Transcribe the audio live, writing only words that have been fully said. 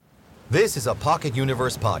This is a Pocket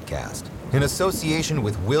Universe podcast in association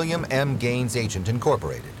with William M. Gaines Agent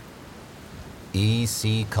Incorporated.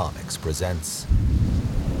 EC Comics presents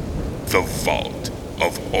The Vault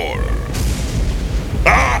of Horror.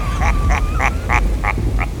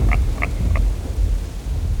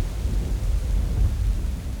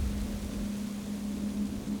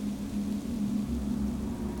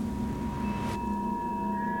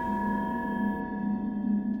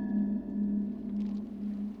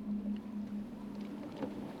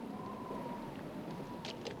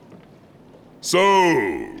 So,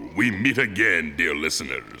 we meet again, dear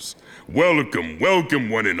listeners. Welcome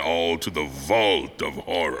one and all to the Vault of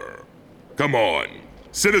Horror. Come on,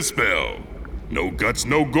 sit a spell. No guts,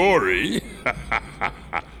 no gory.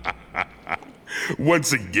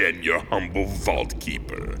 Once again, your humble vault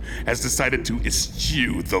keeper has decided to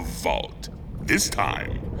eschew the vault. This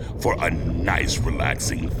time, for a nice,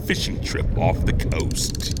 relaxing fishing trip off the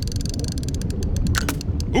coast.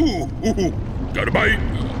 Ooh, got a bite.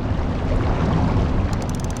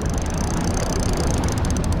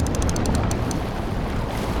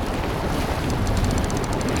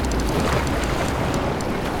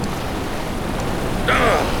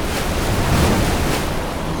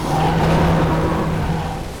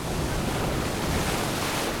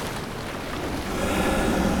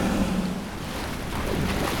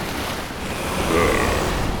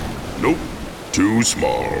 Nope, too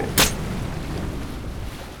small.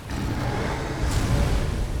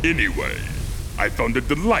 Anyway, I found a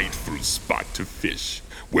delightful spot to fish,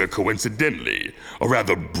 where coincidentally, a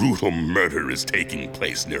rather brutal murder is taking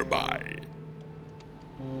place nearby.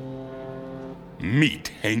 Meet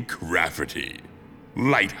Hank Rafferty,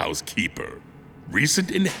 lighthouse keeper, recent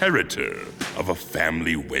inheritor of a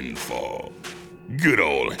family windfall. Good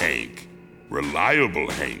old Hank, reliable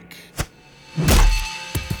Hank.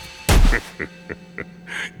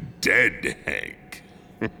 Dead Hank.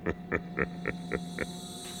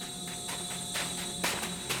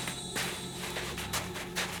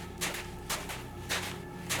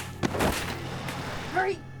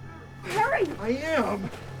 Hurry! Hurry! I am!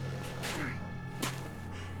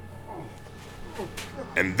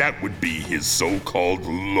 And that would be his so-called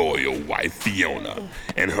loyal wife, Fiona,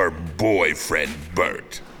 and her boyfriend,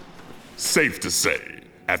 Bert. Safe to say,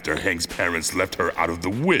 after Hank's parents left her out of the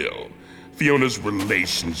will, Fiona's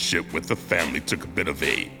relationship with the family took a bit of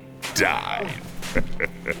a dive.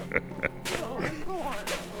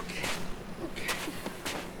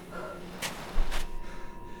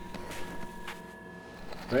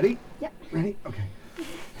 Ready? Yep. Ready? Okay.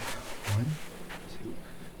 1, 2,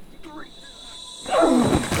 3.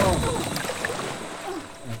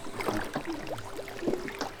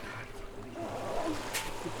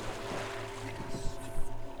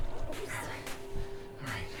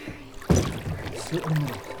 Alright. Sit in the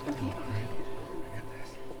middle. Okay. I got this.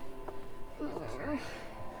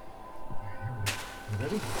 You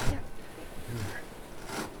ready? Yep.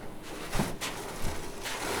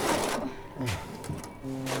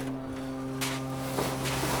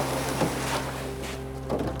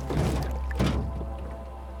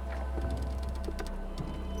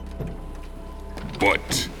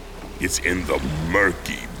 But it's in the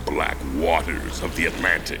murky black waters of the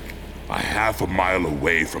Atlantic, a half a mile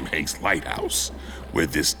away from Hank's lighthouse, where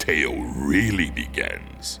this tale really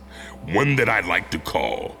begins. One that I'd like to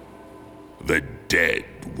call The Dead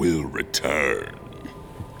Will Return.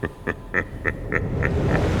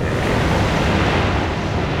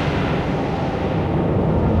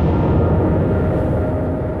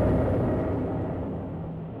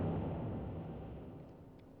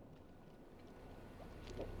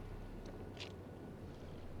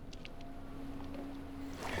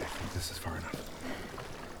 This is far enough.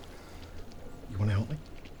 You want to help me?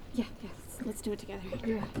 Yeah, let's do it together.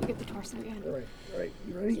 Here, get the torso again. All right.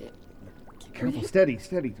 You ready? Yeah. Careful, Ready?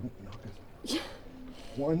 steady. Don't knock us. Yeah.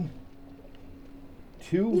 1,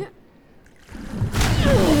 2. Yeah.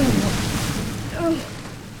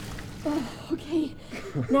 Oh, okay.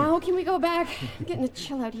 Now can we go back? I'm getting a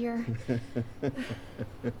chill out here.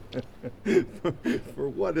 For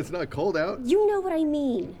what? It's not cold out. You know what I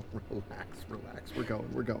mean. Relax.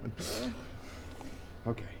 We're going.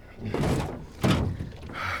 Okay.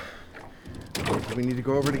 Do we need to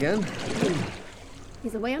go over it again?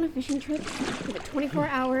 He's away on a fishing trip. Give it 24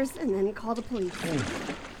 hours and then call the police.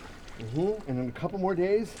 And in a couple more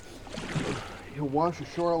days, he'll wash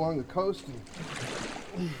ashore along the coast.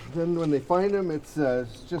 And then when they find him, it's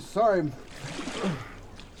just sorry,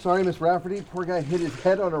 Miss Rafferty. Poor guy hit his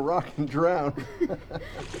head on a rock and drowned.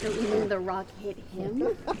 Don't you mean the rock hit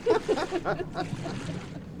him?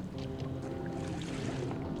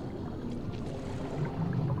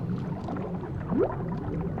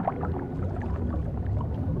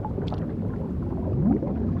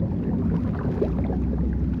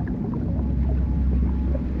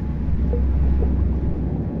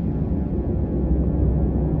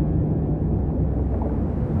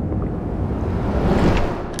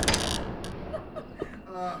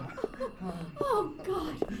 Oh,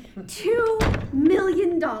 God. $2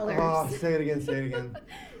 million. Oh, say it again, say it again.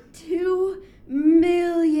 $2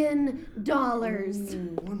 million.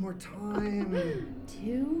 One more time.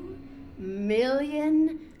 $2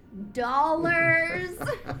 million.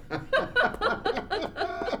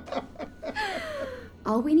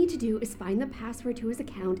 All we need to do is find the password to his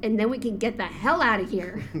account, and then we can get the hell out of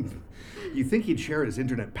here. You think he'd share his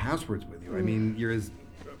internet passwords with you? I mean, you're his...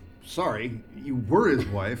 Sorry, you were his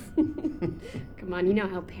wife. Come on, you know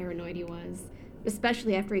how paranoid he was.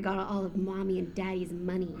 Especially after he got all of Mommy and Daddy's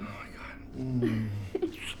money. Oh, my God.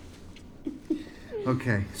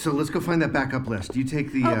 Okay, so let's go find that backup list. You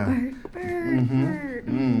take the... Bert.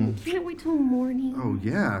 Can't wait till morning. Oh,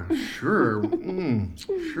 yeah, sure.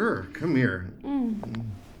 Sure, come here.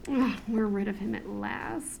 We're rid of him at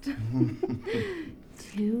last.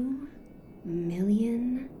 $2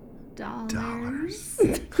 million.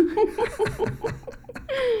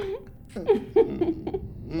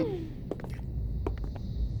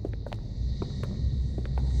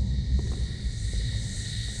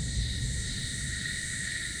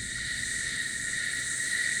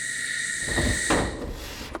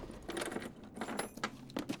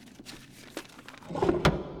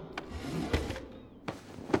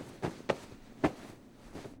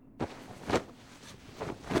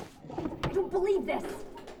 I don't believe this.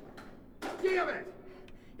 Damn it!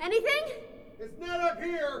 Anything? It's not up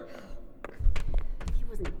here! If he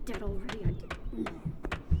wasn't dead already,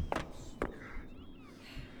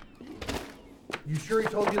 You sure he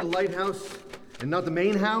told you the lighthouse and not the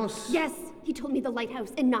main house? Yes, he told me the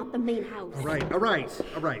lighthouse and not the main house. All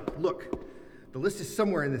right. Look, the list is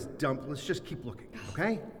somewhere in this dump. Let's just keep looking,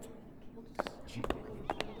 okay?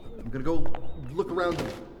 I'm gonna go look around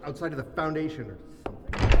outside of the foundation or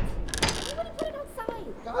something. Why would he put it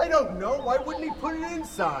outside? I don't know. Why wouldn't he put it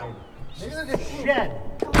inside? Maybe there's a shed.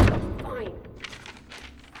 Oh, fine.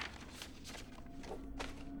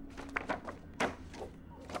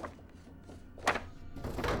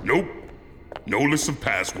 Nope. No list of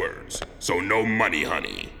passwords, so no money,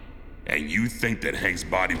 honey. And you think that Hank's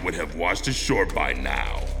body would have washed ashore by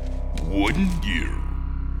now, wouldn't you?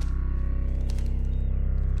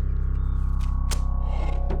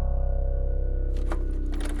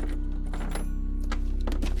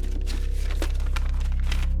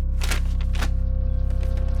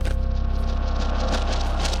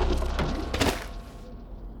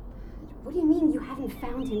 What do you mean you haven't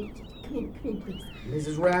found him? Come in, please.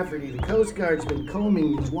 Mrs. Rafferty, the Coast Guard's been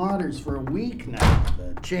combing these waters for a week now.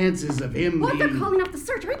 The chances of him Well, being... they're calling off the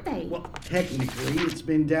search, aren't they? Well, technically, it's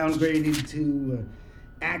been downgraded to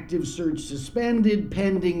active search suspended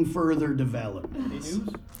pending further developments.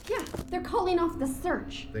 Yeah, they're calling off the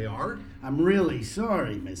search. They are? I'm really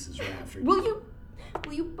sorry, Mrs. Rafferty. Will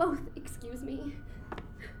you both excuse me?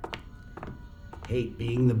 Hate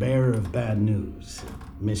being the bearer of bad news,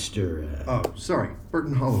 Mr. Oh, sorry.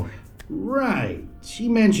 Burton Holloway. Right. She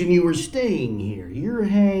mentioned you were staying here. You're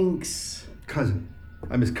Hank's... Cousin.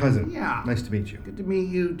 I'm his cousin. Yeah. Nice to meet you. Good to meet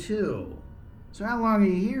you, too. So how long are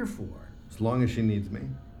you here for? As long as she needs me.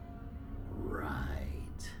 Right.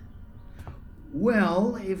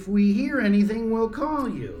 Well, if we hear anything, we'll call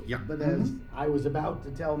you. Yeah. But as I was about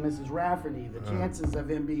to tell Mrs. Rafferty, the chances of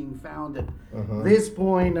him being found at Uh-huh. this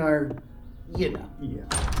point are, you know. Yeah.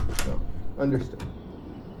 So, understood.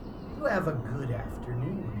 You have a good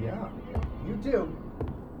afternoon. Yeah. You too.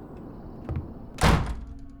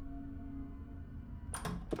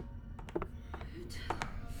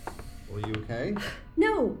 Well, you okay?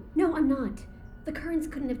 No, I'm not. The currents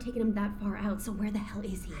couldn't have taken him that far out, so where the hell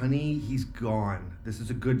is he? Honey, he's gone. This is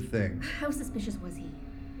a good thing. How suspicious was he?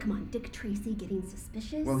 Come on, Dick Tracy getting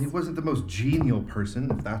suspicious? Well, he wasn't the most genial person,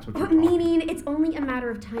 if that's what you're talking. Meaning it's only a matter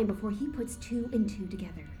of time before he puts two and two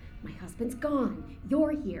together. My husband's gone.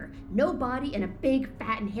 You're here. No body and a big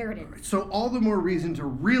fat inheritance. So all the more reason to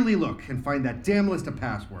really look and find that damn list of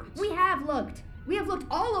passwords. We have looked. We have looked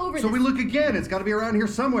all over So this. we look again. It's got to be around here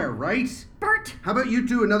somewhere, right? Bert! How about you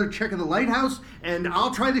do another check of the lighthouse, and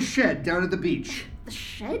I'll try the shed down at the beach. The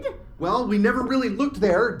shed? Well, we never really looked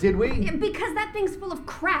there, did we? Yeah, because that thing's full of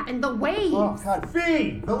crap and the waves. Oh, God.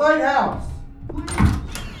 Fee! The lighthouse!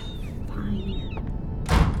 Fine.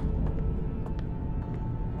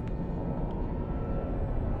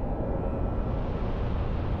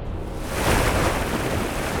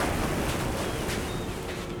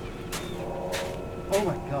 Oh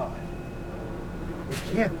my God. It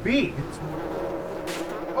can't be. It's...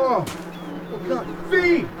 Oh God.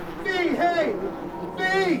 V! Hey!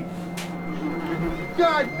 V!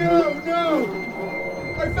 God, no!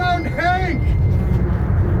 I found Hank!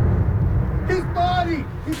 His body!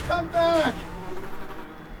 He's come back!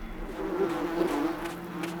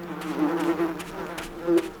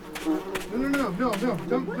 No,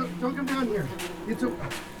 don't come down here. It's a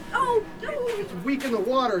week in the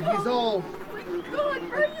water. He's all... Oh my God,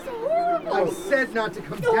 Bert, he's horrible! I said not to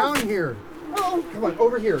come down here. Oh. Come on,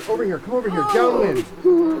 over here, come over here, downwind.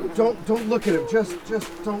 Don't look at him, just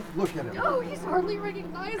don't look at him. Oh, he's hardly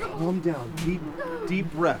recognizable. Calm down,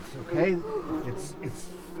 deep breaths, okay?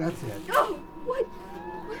 That's it. Oh, what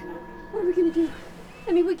are we gonna do?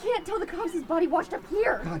 I mean, we can't tell the cops his body washed up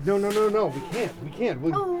here. God, no, we can't.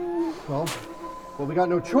 Oh. Well, we got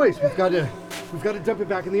no choice. We've got to dump it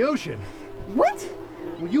back in the ocean. What?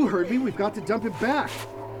 Well, you heard me. We've got to dump it back.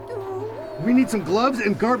 We need some gloves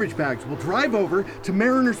and garbage bags. We'll drive over to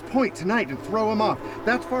Mariner's Point tonight and throw him off.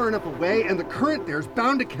 That's far enough away, and the current there's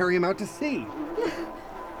bound to carry him out to sea.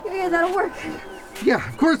 Yeah, that'll work. Yeah,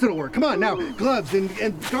 of course it'll work. Come on now, gloves and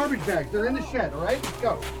garbage bags. They're in the shed, all right? Let's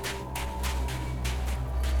go.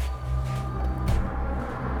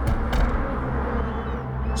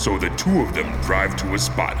 So the two of them drive to a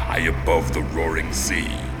spot high above the roaring sea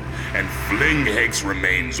and fling Hank's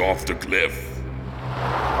remains off the cliff.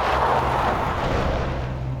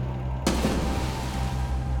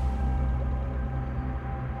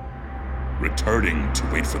 Returning to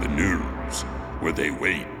wait for the news, where they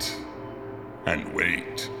wait and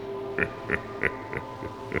wait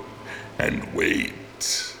and wait.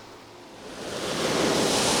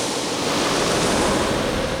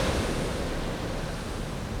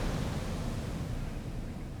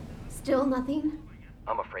 Still nothing?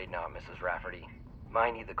 I'm afraid not, Mrs. Rafferty.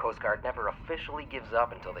 Mind you, the Coast Guard never officially gives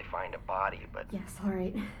up until they find a body, but Yes, all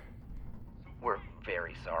right. we're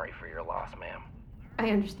very sorry for your loss, ma'am. I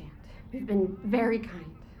understand. You've been very kind.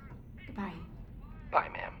 Goodbye. Bye,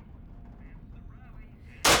 ma'am.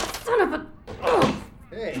 Son of a... Oh,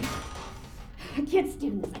 Hey. I can't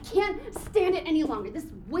stand this. I can't stand it any longer. This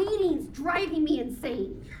waiting's driving me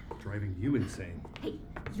insane. Driving you insane. Hey,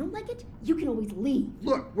 you don't like it? You can always leave.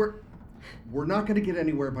 Look, we're not going to get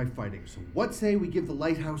anywhere by fighting. So what say we give the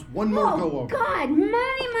lighthouse one more go Oh, over? God,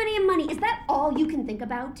 money. Is that all you can think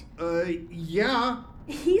about? Yeah.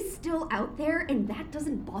 He's still out there and that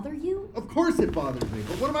doesn't bother you? Of course it bothers me,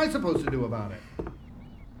 but what am I supposed to do about it?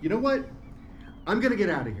 You know what? I'm going to get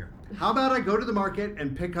out of here. How about I go to the market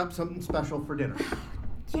and pick up something special for dinner?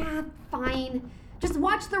 Yeah, fine. Just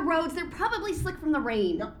watch the roads. They're probably slick from the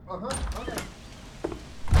rain. Yep, okay.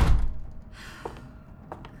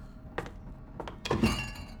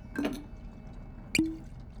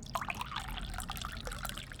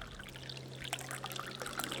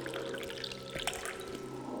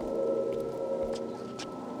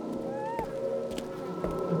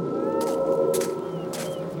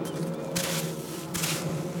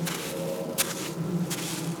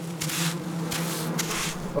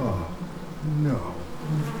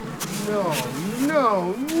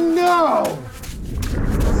 Oh, no.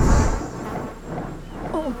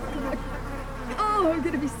 Oh, God. Oh, I'm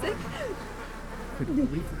gonna be sick. I don't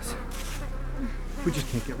believe this. We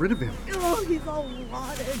just can't get rid of him. Oh, he's all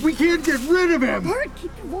rotted. We can't get rid of him! Bert,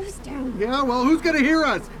 keep your voice down. Yeah, well, who's gonna hear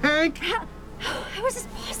us? Hank? How is this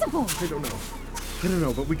possible? I don't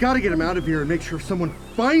know, but we gotta get him out of here and make sure someone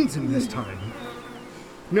finds him this time.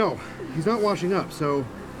 No, he's not washing up, so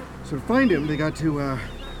to find him, they got to,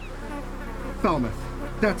 Falmouth.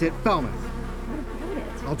 That's it, Falmouth. What about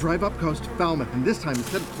it? I'll drive up coast to Falmouth, and this time,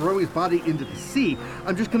 instead of throwing his body into the sea,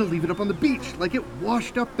 I'm just gonna leave it up on the beach, like it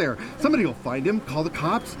washed up there. Somebody will find him, call the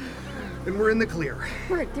cops, and we're in the clear.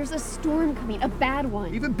 Bert, there's a storm coming, a bad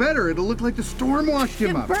one. Even better, it'll look like the storm washed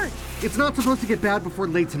him Yeah, up. Bert. It's not supposed to get bad before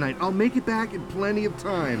late tonight. I'll make it back in plenty of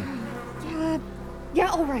time.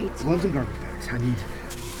 Yeah, all right. Gloves and garbage bags. I need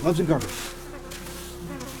gloves and garbage.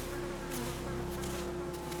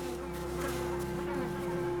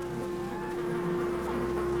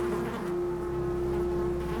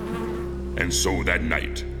 And so that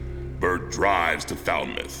night, Bert drives to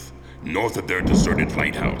Falmouth, north of their deserted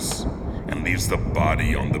lighthouse, and leaves the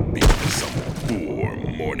body on the beach for some poor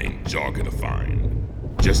morning jogger to find,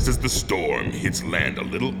 just as the storm hits land a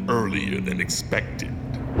little earlier than expected.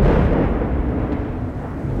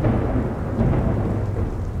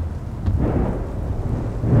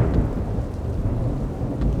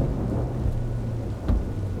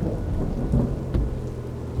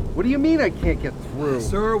 What are do you mean I can't get through?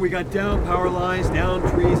 Sir, we got down power lines, down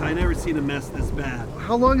trees. I never seen a mess this bad.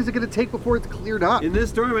 How long is it going to take before it's cleared up? In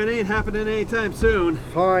this storm, it ain't happening anytime soon.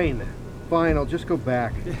 Fine, I'll just go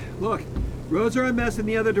back. Look, roads are a mess in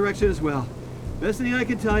the other direction as well. Best thing I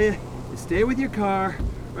can tell you is stay with your car,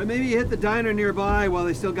 or maybe hit the diner nearby while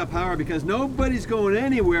they still got power, because nobody's going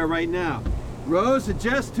anywhere right now. Roads are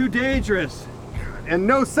just too dangerous. And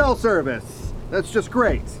no cell service. That's just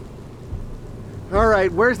great. All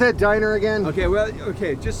right, where's that diner again?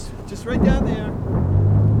 Okay, just right down there.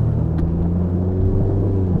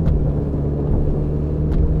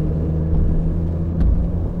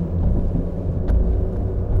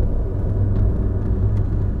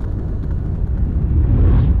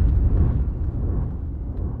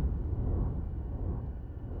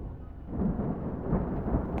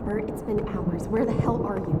 Bert, it's been hours. Where the hell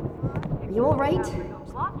are you? Are you all right?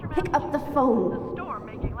 Pick up the phone.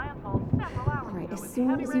 All right, as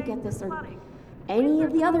soon as you get this or any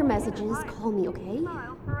of the other messages, call me, okay?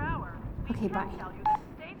 Okay, bye.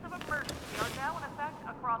 States of emergency are now in effect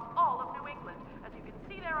across all of New England, as you can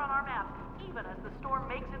see there on our map, even as the storm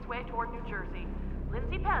makes its way toward New Jersey.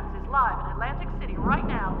 Lindsay Pence is live in Atlantic City right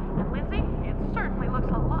now, and Lindsay, it certainly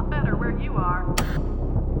looks a lot better where you are.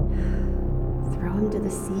 Throw him to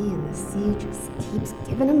the sea, and the sea just keeps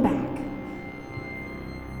giving him back.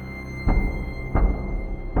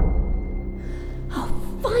 Oh,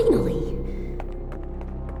 finally!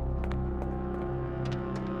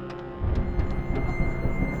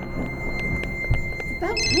 It's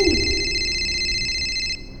about time you...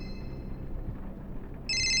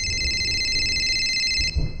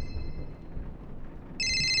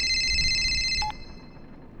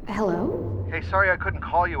 Hello? Hey, sorry I couldn't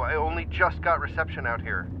call you. I only just got reception out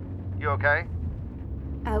here. You okay?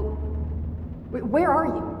 Where are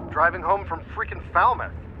you? Driving home from freaking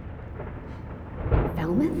Falmouth.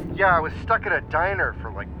 Falmouth? Yeah, I was stuck at a diner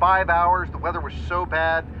for like 5 hours. The weather was so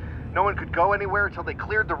bad. No one could go anywhere until they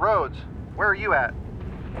cleared the roads. Where are you at?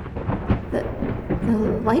 The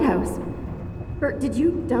lighthouse. Bert, did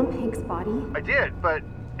you dump Hank's body? I did, but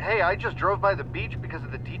hey, I just drove by the beach because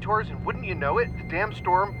of the detours, and wouldn't you know it, the damn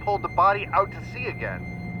storm pulled the body out to sea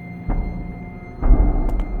again.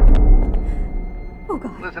 Oh,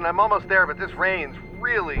 God. Listen, I'm almost there, but this rain's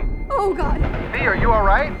really... Oh, God. V, are you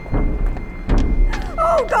alright?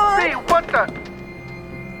 Oh, God! V, what the...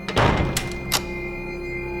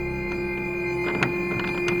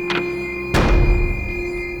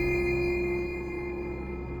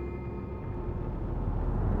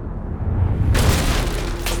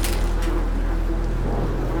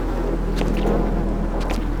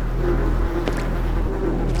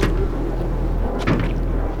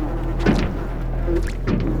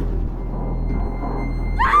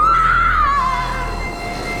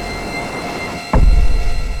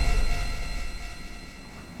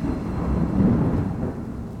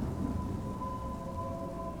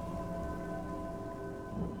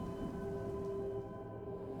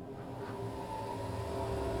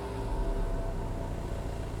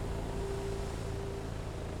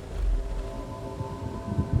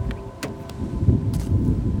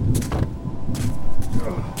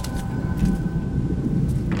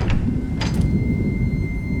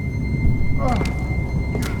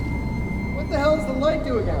 What the hell is the light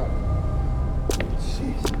doing out?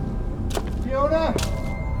 Jeez. Fiona?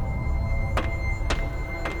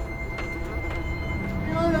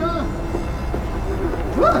 Fiona?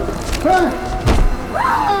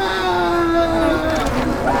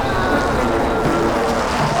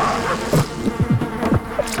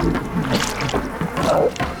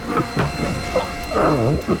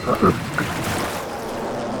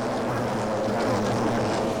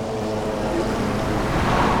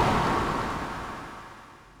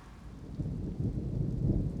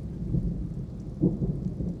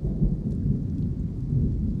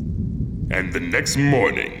 And the next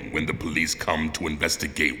morning, when the police come to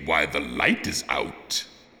investigate why the light is out,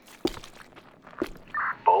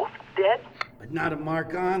 Both dead? But not a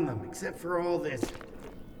mark on them, except for all this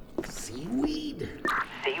seaweed.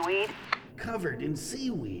 Seaweed? Covered in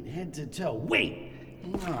seaweed, head to toe. Wait,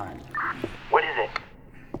 hang on. What is it?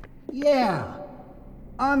 Yeah,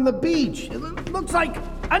 on the beach. It looks like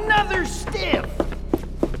another stiff.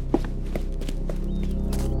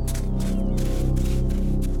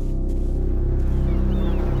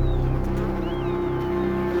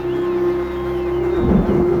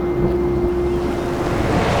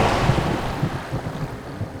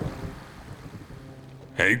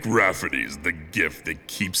 Hank Rafferty's the gift that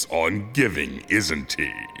keeps on giving, isn't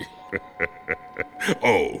he?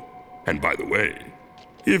 Oh, and by the way,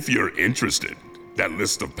 if you're interested, that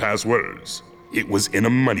list of passwords, It was in a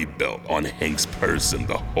money belt on Hank's person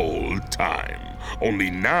the whole time. Only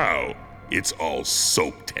now, it's all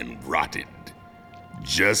soaked and rotted.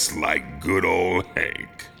 Just like good old Hank.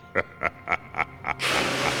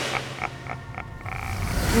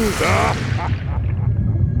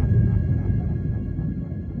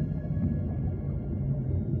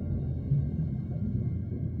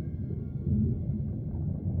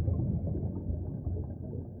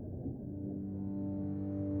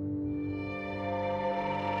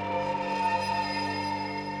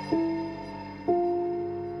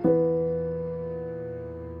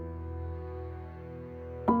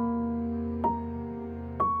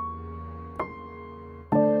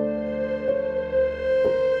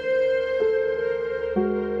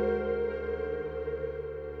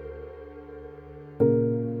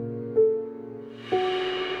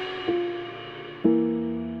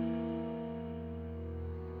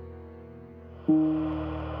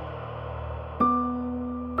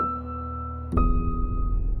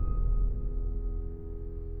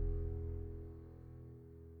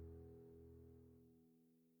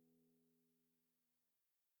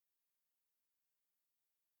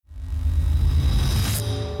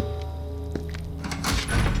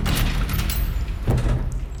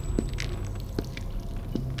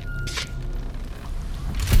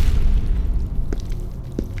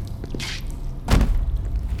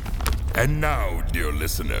 And now, dear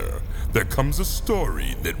listener, there comes a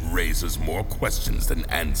story that raises more questions than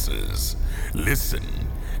answers. Listen,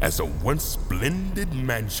 as a once splendid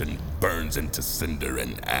mansion burns into cinder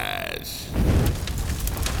and ash.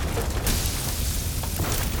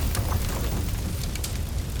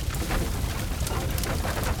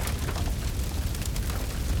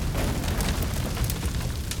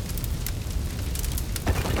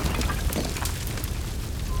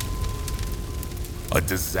 A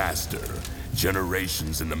disaster,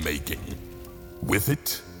 generations in the making. With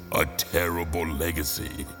it, a terrible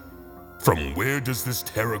legacy. From where does this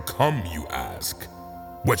terror come, you ask?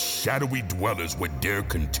 What shadowy dwellers would dare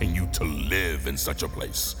continue to live in such a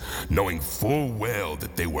place, knowing full well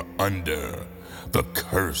that they were under the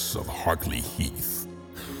curse of Harkley Heath?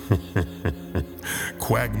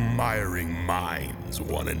 Quagmiring minds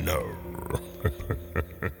want to know.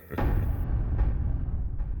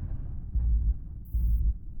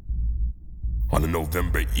 On a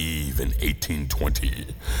November Eve in 1820,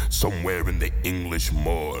 somewhere in the English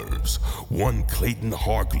moors, one Clayton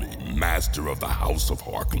Harkley, master of the House of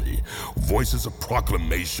Harkley, voices a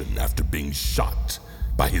proclamation after being shot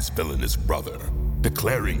by his villainous brother,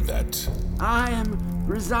 declaring that, "I am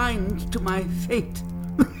resigned to my fate.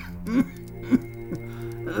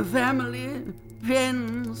 Family,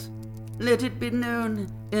 friends, let it be known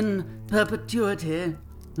in perpetuity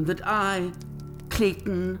that I,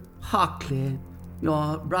 Clayton Harkley,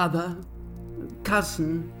 your brother,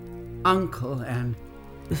 cousin, uncle, and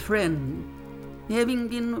friend, having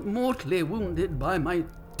been mortally wounded by my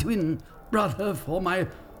twin brother for my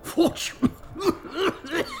fortune,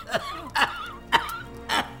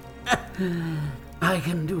 I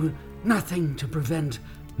can do nothing to prevent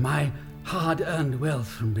my hard-earned wealth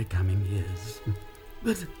from becoming his.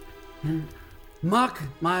 But mark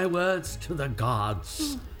my words to the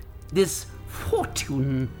gods, this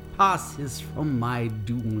fortune passes from my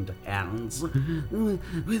doomed hands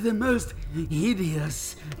with the most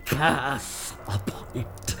hideous curse upon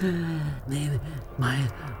it. May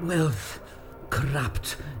my wealth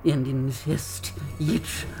corrupt and infest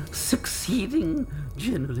each succeeding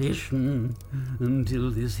generation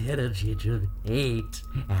until this heritage of hate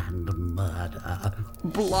and murder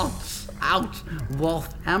blots out the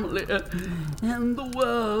family, and the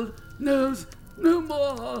world knows no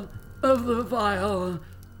more of the vile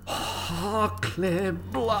Harkley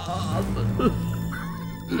blood."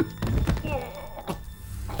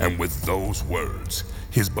 And with those words,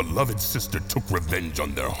 his beloved sister took revenge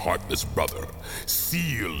on their heartless brother,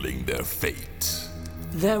 sealing their fate.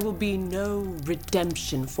 There will be no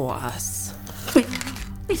redemption for us.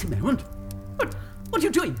 Wait a moment. What are you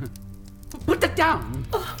doing? Put that down.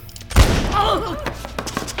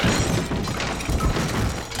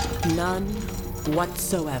 None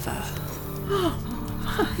whatsoever.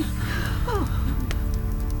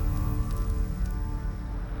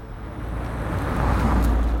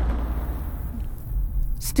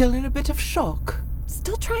 Still in a bit of shock?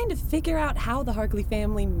 Still trying to figure out how the Harkley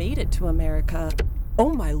family made it to America.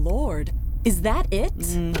 Oh my lord, is that it?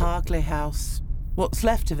 Harkley House. What's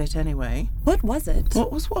left of it, anyway. What was it?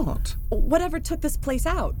 What was what? Whatever took this place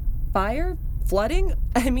out. Fire? Flooding?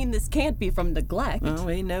 I mean, this can't be from neglect. Well,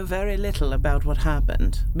 we know very little about what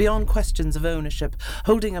happened, beyond questions of ownership,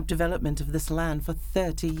 holding up development of this land for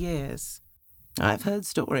 30 years. I've heard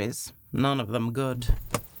stories. None of them good.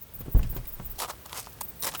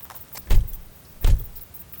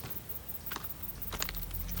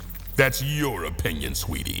 That's your opinion,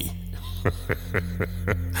 sweetie.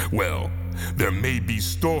 Well, there may be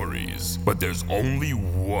stories, but there's only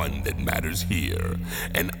one that matters here,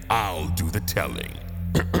 and I'll do the telling.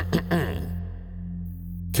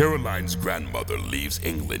 Caroline's grandmother leaves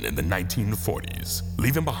England in the 1940s,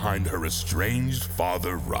 leaving behind her estranged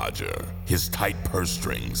father Roger, his tight purse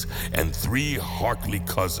strings, and 3 Harkley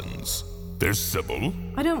cousins. There's Sybil.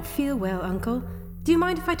 I don't feel well, Uncle. Do you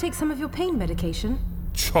mind if I take some of your pain medication?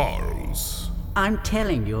 Charles. I'm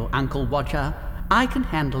telling you, Uncle Watcher, I can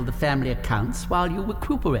handle the family accounts while you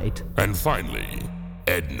recuperate. And finally,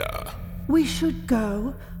 Edna. We should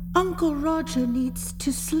go. Uncle Roger needs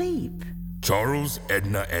to sleep. Charles,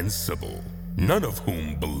 Edna, and Sybil, none of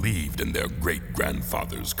whom believed in their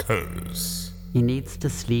great-grandfather's curse. He needs to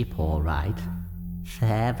sleep all right.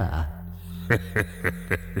 Forever.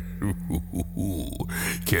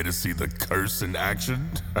 Care to see the curse in action?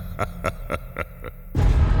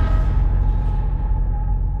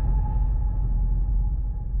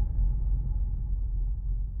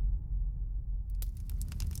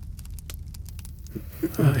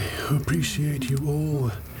 I appreciate you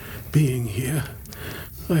all being here.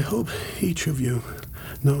 I hope each of you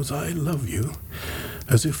knows I love you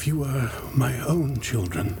as if you were my own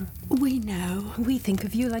children. We know. We think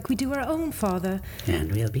of you like we do our own father.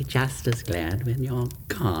 And we'll be just as glad when you're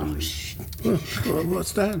gone. Well,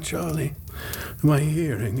 what's that, Charlie? My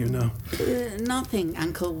hearing, you know. Nothing,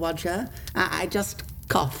 Uncle Roger. I just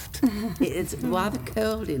coughed. It's rather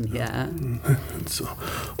cold in here. It's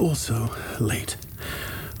also late.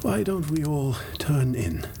 Why don't we all turn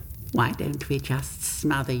in? Why don't we just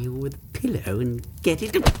smother you with a pillow and get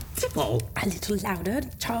it A little louder,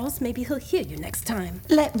 Charles. Maybe he'll hear you next time.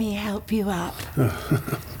 Let me help you up.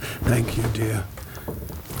 Thank you, dear.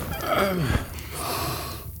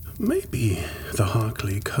 Maybe the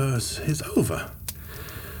Harkley curse is over.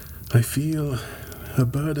 I feel a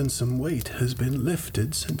burdensome weight has been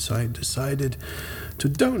lifted since I decided to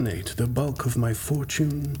donate the bulk of my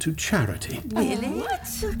fortune to charity. Really? What?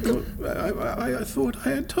 I thought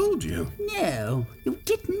I had told you. No, you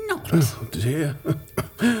did not. Oh, dear.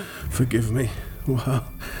 Forgive me. Well,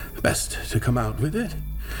 best to come out with it.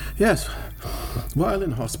 Yes, while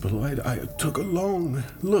in hospital, I took a long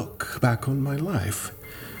look back on my life.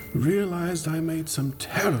 Realized I made some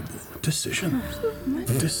terrible decision.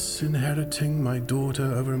 Disinheriting my daughter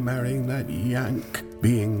over marrying that Yank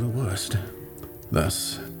being the worst.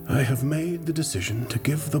 Thus, I have made the decision to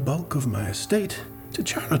give the bulk of my estate to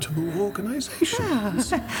charitable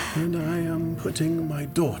organizations. And I am putting my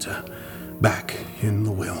daughter back in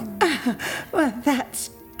the will. Well, that's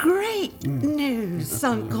great news,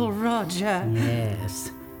 Uncle Roger.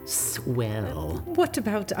 Yes. Swell. What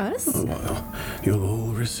about us? Oh, well, you'll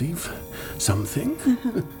all receive something.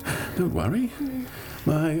 Don't worry.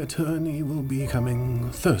 My attorney will be coming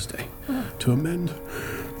Thursday to amend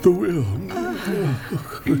the will.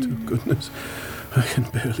 Oh, goodness. I can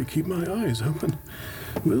barely keep my eyes open.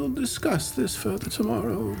 We'll discuss this further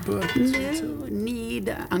tomorrow, but... No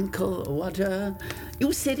need, Uncle Roger.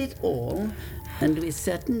 You said it all. And we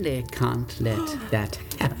certainly can't let that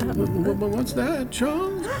happen. What's that,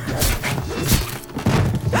 Charles?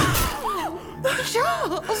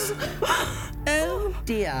 Charles! Oh,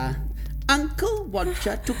 dear. Uncle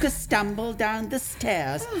Roger took a stumble down the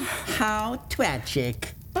stairs. How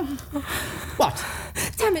tragic. What?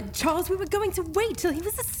 Damn it, Charles. We were going to wait till he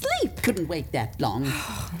was asleep. Couldn't wait that long.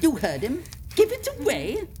 You heard him. Give it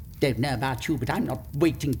away. Don't know about you, but I'm not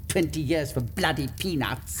waiting 20 years for bloody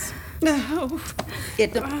peanuts. No.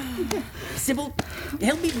 Edna, Sybil,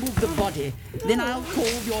 help me move the body. Then I'll call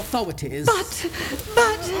the authorities.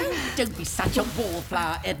 But... Don't be such a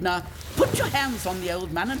wallflower, Edna. Put your hands on the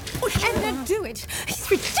old man and push him. Edna, do it. He's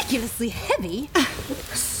ridiculously heavy.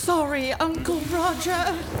 Sorry, Uncle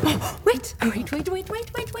Roger. Wait.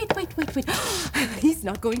 He's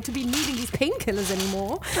not going to be needing these painkillers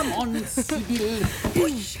anymore. Come on, Sybil.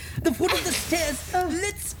 Push the foot of the stairs.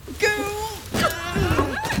 Let's go.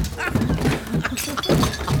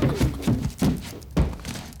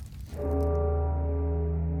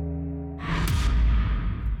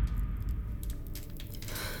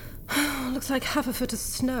 Looks like half a foot of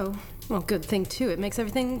snow. Well, good thing too. It makes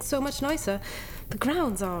everything so much nicer. The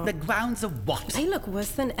grounds are... The grounds of what? They look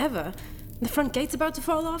worse than ever. The front gate's about to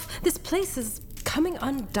fall off. This place is coming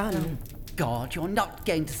undone. Oh, God, you're not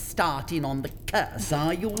going to start in on the curse,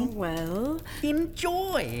 are you? Well...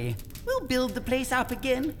 Enjoy. We'll build the place up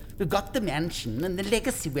again. We've got the mansion and the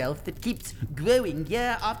legacy wealth that keeps growing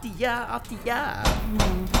year after year after year.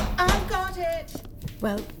 I've got it.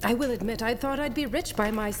 Well, I will admit I thought I'd be rich by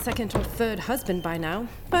my second or third husband by now,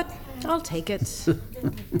 but I'll take it.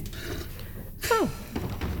 Oh,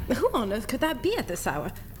 who on earth could that be at this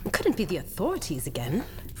hour? It couldn't be the authorities again.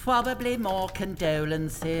 Probably more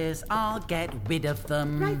condolences. I'll get rid of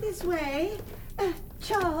them. Right this way.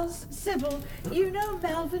 Charles, Sybil, you know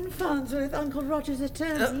Melvin Farnsworth, Uncle Roger's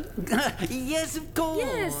attorney? Yes, of course.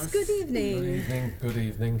 Yes, good evening. Good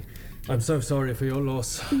evening. I'm so sorry for your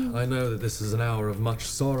loss. I know that this is an hour of much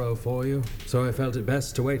sorrow for you, so I felt it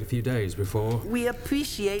best to wait a few days before. We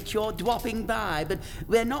appreciate your dropping by, but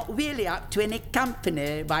we're not really up to any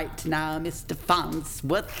company right now, Mr.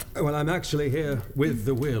 Farnsworth. Well, I'm actually here with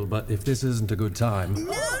the will, but if this isn't a good time...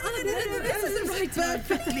 No, this is the right time.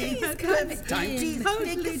 Perfect time.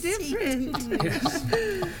 Totally different. Yes.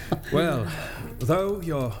 Well, though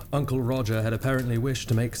your Uncle Roger had apparently wished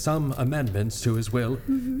to make some amendments to his will,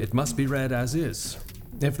 it must be read as is.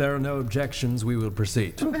 If there are no objections, we will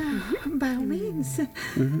proceed. By all means.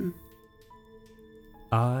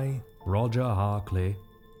 I, Roger Harkley,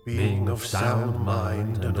 being of sound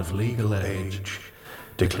mind and of legal age,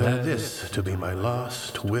 declare this to be my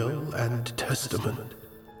last will and testament.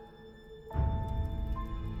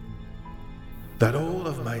 That all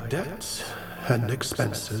of my debts and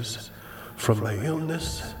expenses from my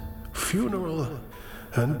illness, funeral,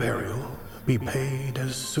 and burial be paid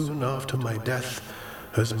as soon after my death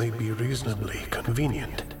as may be reasonably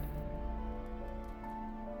convenient.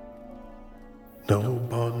 No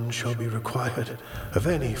bond shall be required of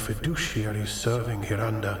any fiduciary serving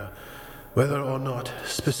hereunder, whether or not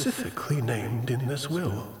specifically named in this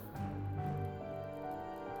will.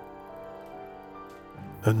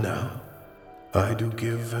 And now, I do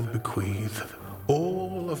give and bequeath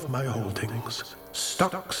all of my holdings,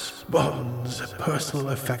 stocks, bonds,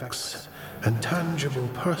 personal effects, and tangible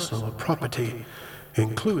personal property,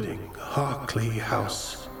 including Harkley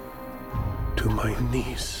House, to my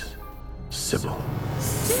niece, Sybil.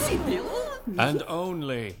 Sybil? And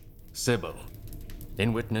only Sybil.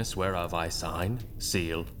 In witness whereof I sign,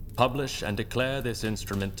 seal, publish, and declare this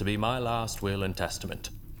instrument to be my last will and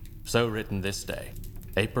testament. So written this day,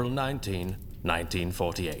 April 19,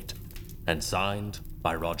 1948, and signed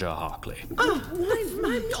by Roger Harkley. Oh,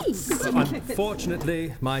 my niece.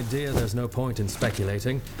 Unfortunately, my dear, there's no point in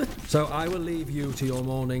speculating. So I will leave you to your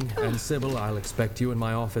mourning, and Sybil, I'll expect you in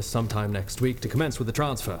my office sometime next week to commence with the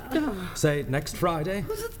transfer. Say next Friday,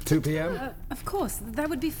 2 p.m. Of course, that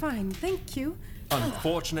would be fine. Thank you.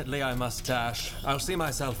 Unfortunately, I must dash. I'll see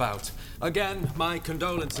myself out. Again, my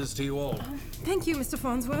condolences to you all. Thank you, Mr.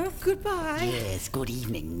 Farnsworth. Goodbye. Yes, good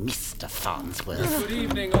evening, Mr. Farnsworth. Good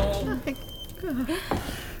evening, all.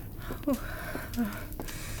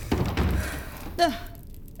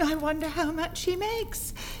 I wonder how much he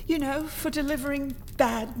makes, you know, for delivering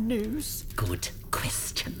bad news. Good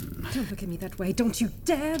question. Don't look at me that way. Don't you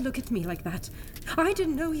dare look at me like that. I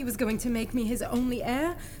didn't know he was going to make me his only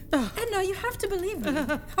heir. And now you have to believe me.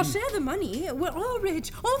 I'll share the money. We're all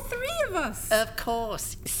rich. All three of us. Of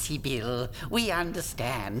course, Sybil. We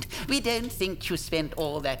understand. We don't think you spent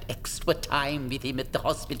all that extra time with him at the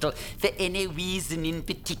hospital for any reason in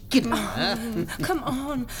particular. Come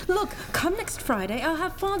on. Look, come next Friday, I'll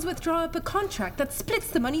have Farnsworth draw up a contract that splits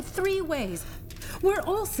the money 3 ways. We're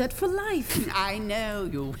all set for life. I know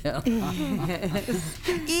you will.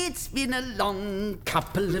 It's been a long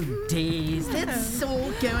couple of days. Let's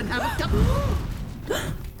all go and have a cup.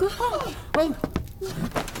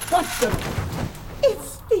 What the?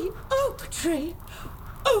 It's the oak tree.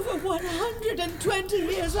 Over 120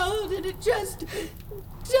 years old, and it just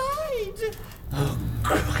died. Oh,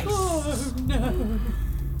 Christ. Oh, no.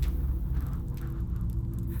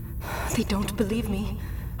 They don't believe me.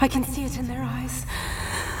 I can see it in their eyes.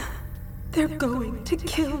 They're going to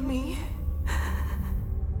kill me.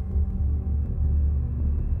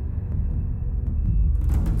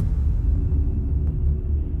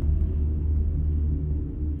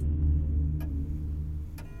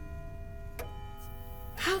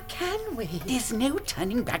 How can we? There's no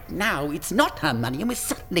turning back now. It's not her money, and we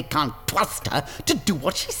certainly can't trust her to do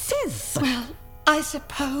what she says. Well, I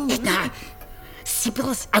suppose. Nah.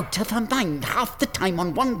 Sybil's out of her mind half the time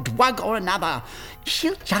on one drug or another.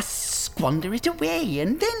 She'll just squander it away,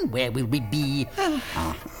 and then where will we be?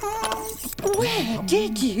 Where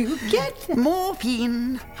did you get that?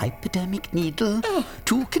 Morphine, hypodermic needle.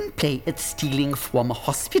 2 can play at stealing from a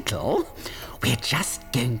hospital. We're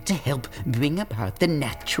just going to help bring about the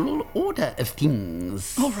natural order of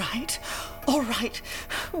things. All right.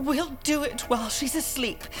 We'll do it while she's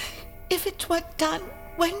asleep. if it were done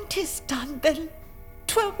when 'tis done, then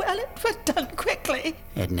 'twere well it were done quickly.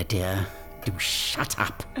 Edna, dear, do shut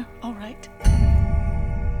up. Oh, all right.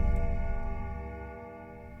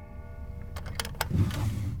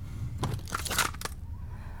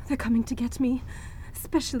 They're coming to get me,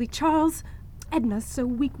 especially Charles. Edna's so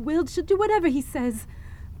weak-willed she'll do whatever he says.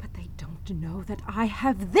 But they don't know that I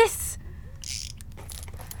have this.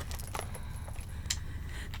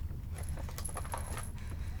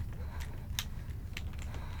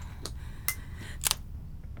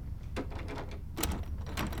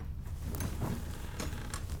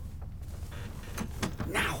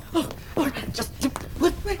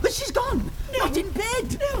 But she's gone! No. Not in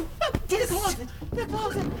bed! No! The closet! The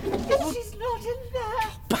closet! She's not in there!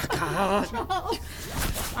 Baka! Charles!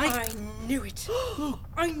 I knew it!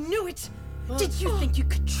 I knew it! Did you think you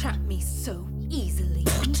could trap me so easily?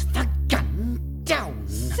 Put the gun down!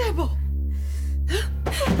 Sybil! You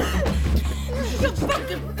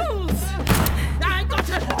fucking fools! I got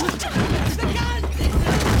her! The gun!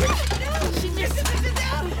 No! She missed it!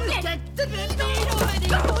 Get the needle already!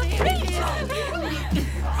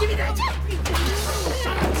 Give me that!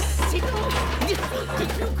 Shut up, Sybil! You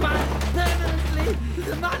got permanently!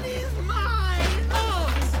 The money is mine! Oh,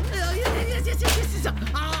 yes.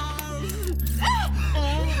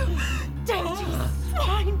 Dainty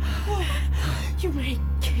swine! You may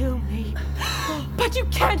kill me, but you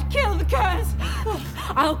can't kill the curse!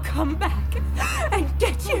 I'll come back and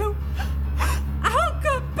get you! I'll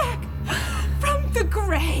come back from the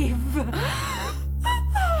grave!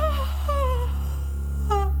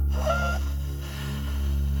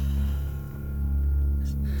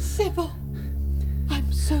 Sybil,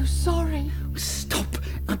 I'm so sorry. Stop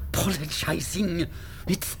apologizing.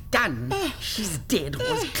 It's done. She's dead, or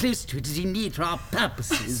as close to it as you need for our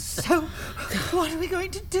purposes. So, what are we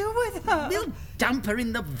going to do with her? We'll dump her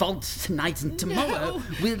in the vault tonight, and tomorrow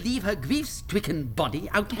we'll leave her grief-stricken body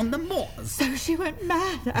out on the moors. So she went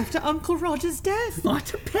mad after Uncle Roger's death.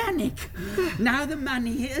 What a panic. Now the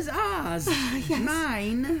money is ours. Yes.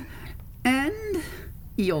 Mine and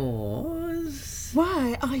yours.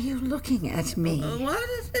 Why are you looking at me? What?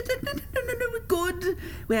 No, we're good.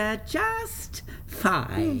 We're just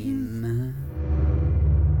fine.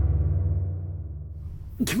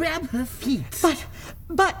 Grab her feet. But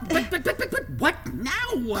what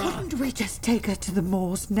now? Couldn't we just take her to the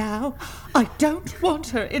moors now? I don't want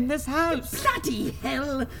her in this house. Bloody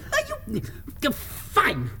hell! Are you...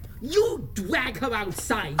 Fine. You drag her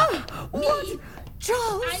outside. What? Me?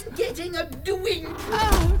 Charles? I'm getting a drink.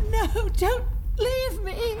 Oh, no, don't leave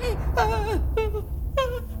me.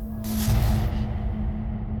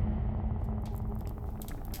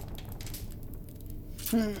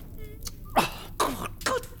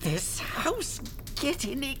 Could this house get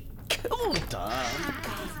any colder?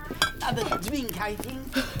 Another drink, I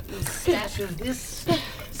think. A splash of this,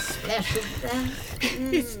 splash of that.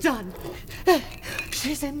 It's done.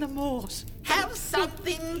 She's in the moors. Have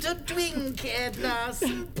something to drink, Edna.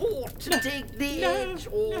 Some port to take the edge.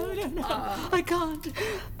 No. I can't.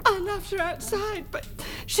 I left her outside, but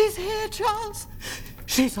she's here, Charles.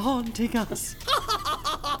 She's haunting us.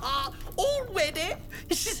 Already?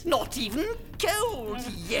 She's not even cold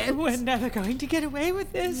yet. We're never going to get away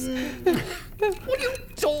with this. What are you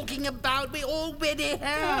talking about? We already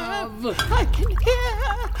have. I can hear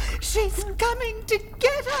her. She's coming to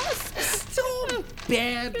get us. Stop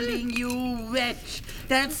babbling, you wretch.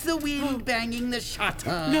 That's the wind banging the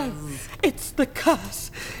shutter. No, it's the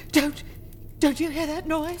curse. Don't you hear that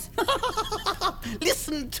noise?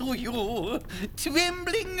 Listen to you,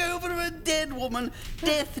 trembling over a dead woman,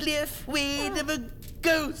 deathly afraid of a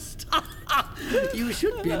ghost. You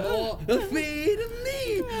should be more afraid of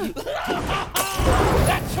me.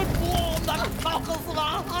 That should warm the cockles of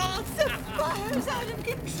our hearts. The fire's out of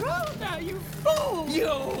control now, you fool.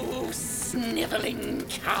 You sniveling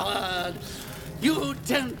coward. You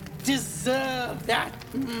don't deserve that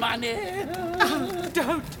money.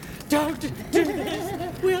 Don't do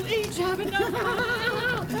this. We'll each have enough.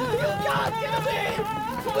 You can't get away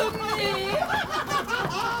from me.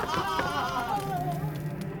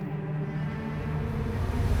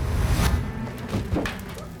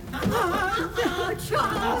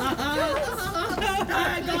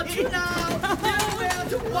 I got you now. Nowhere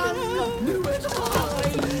to run, nowhere to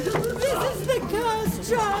hide. This is the curse,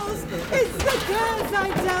 Charles. It's the curse, I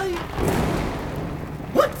tell you.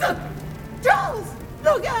 What the? Charles,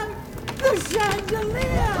 look out! The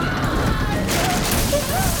chandelier!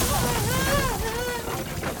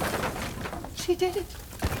 She did it.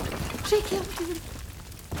 She killed him.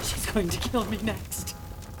 She's going to kill me next.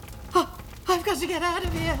 Oh, I've got to get out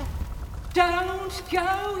of here. Don't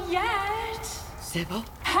go yet. Sybil?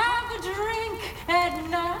 Have a drink,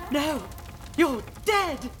 Edna. No, you're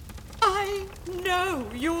dead. I know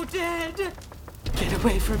you're dead. Get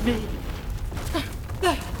away from me.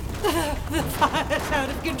 The fire's out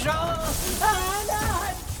of control.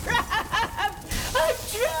 I'm trapped. I'm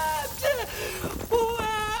trapped.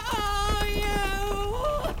 Where are you?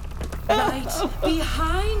 Right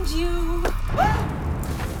behind you.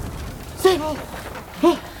 Sybil.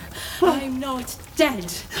 I'm not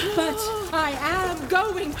dead, but I am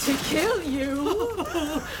going to kill you.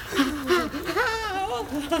 How?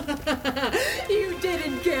 You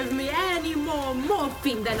didn't give me any more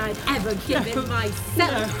morphine than I'd ever given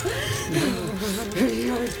myself.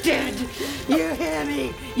 You're dead. You hear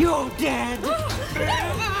me? You're dead.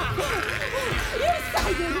 You're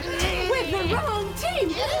siding with the wrong team.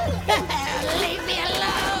 Leave me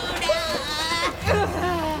alone.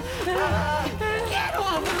 Get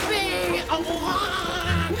off of me.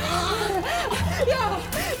 You're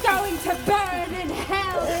going to burn in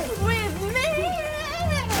hell with me.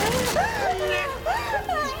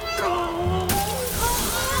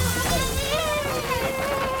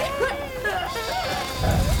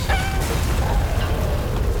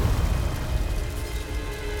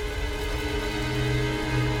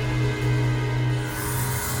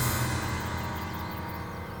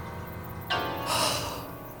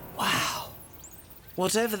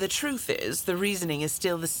 Whatever the truth is, the reasoning is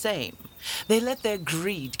still the same. They let their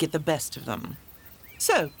greed get the best of them.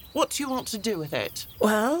 So, what do you want to do with it?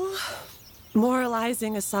 Well,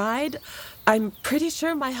 moralizing aside, I'm pretty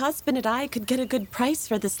sure my husband and I could get a good price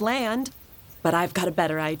for this land. But I've got a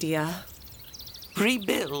better idea.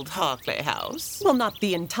 Rebuild Harkley House? Well, not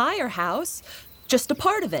the entire house, just a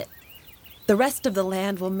part of it. The rest of the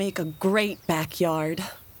land will make a great backyard.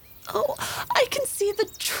 Oh, I can see the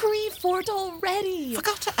tree fort already.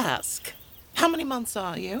 Forgot to ask. How many months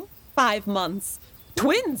are you? 5 months.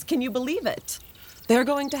 Twins, can you believe it? They're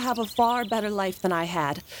going to have a far better life than I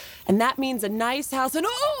had. And that means a nice house and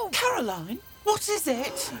oh! Caroline, what is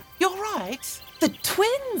it? You're right. The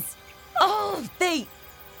twins! Oh, they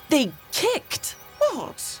kicked.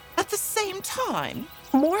 What? At the same time?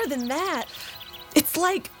 More than that. It's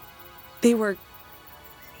like they were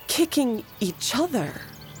kicking each other.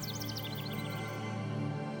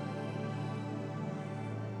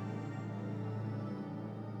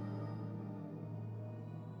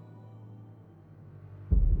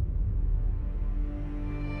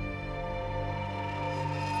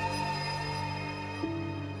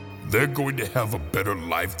 They're going to have a better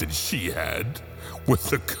life than she had with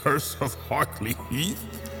the curse of Harkley Heath.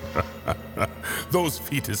 Those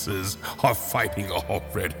fetuses are fighting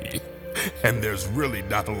already, and there's really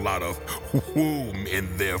not a lot of womb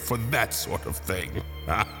in there for that sort of thing.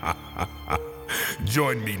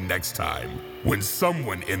 Join me next time when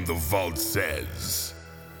someone in the vault says,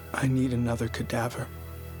 I need another cadaver.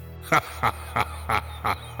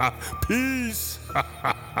 Peace!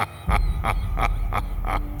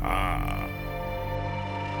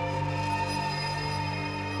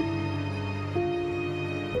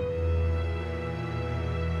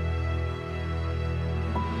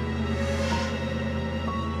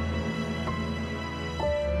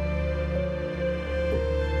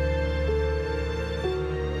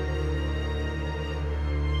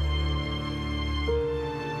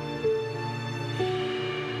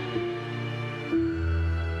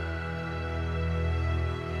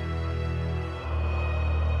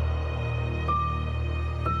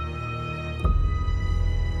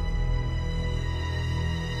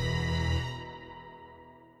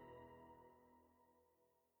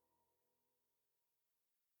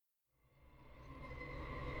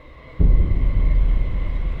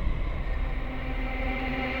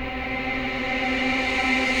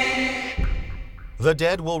 The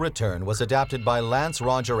Dead Will Return was adapted by Lance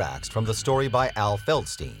Roger Axt from the story by Al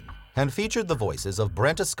Feldstein and featured the voices of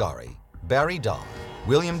Brent Ascari, Barry Dodd,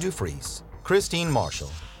 William Dufresne, Christine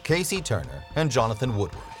Marshall, Casey Turner, and Jonathan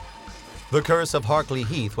Woodward. The Curse of Harkley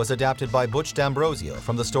Heath was adapted by Butch D'Ambrosio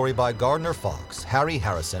from the story by Gardner Fox, Harry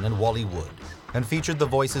Harrison, and Wally Wood, and featured the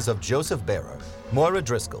voices of Joseph Bearer, Moira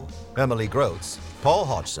Driscoll, Emily Groats, Paul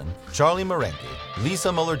Hodgson, Charlie Marenghi,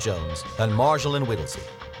 Lisa Muller-Jones, and Marjolaine Whittlesey,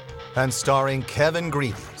 and starring Kevin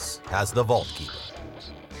Greaves as the Vault Keeper.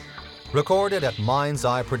 Recorded at Mind's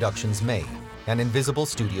Eye Productions, Maine, and Invisible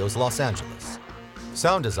Studios, Los Angeles.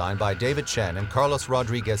 Sound design by David Chen and Carlos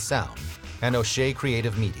Rodriguez Sound, and O'Shea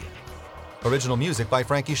Creative Media. Original music by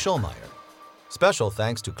Frankie Schulmeyer. Special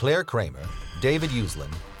thanks to Claire Kramer, David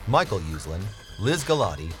Uslan, Michael Uslan, Liz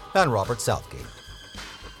Galati, and Robert Southgate.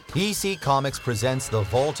 EC Comics presents The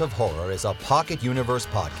Vault of Horror as a Pocket Universe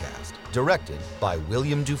podcast. Directed by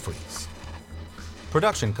William Dufris.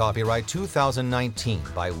 Production copyright 2019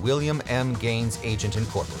 by William M. Gaines Agent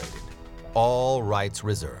Incorporated. All rights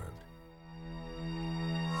reserved.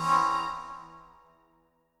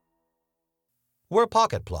 We're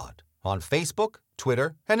Pocket Plot on Facebook,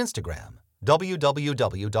 Twitter, and Instagram.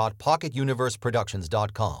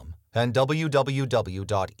 www.pocketuniverseproductions.com and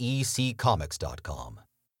www.eccomics.com.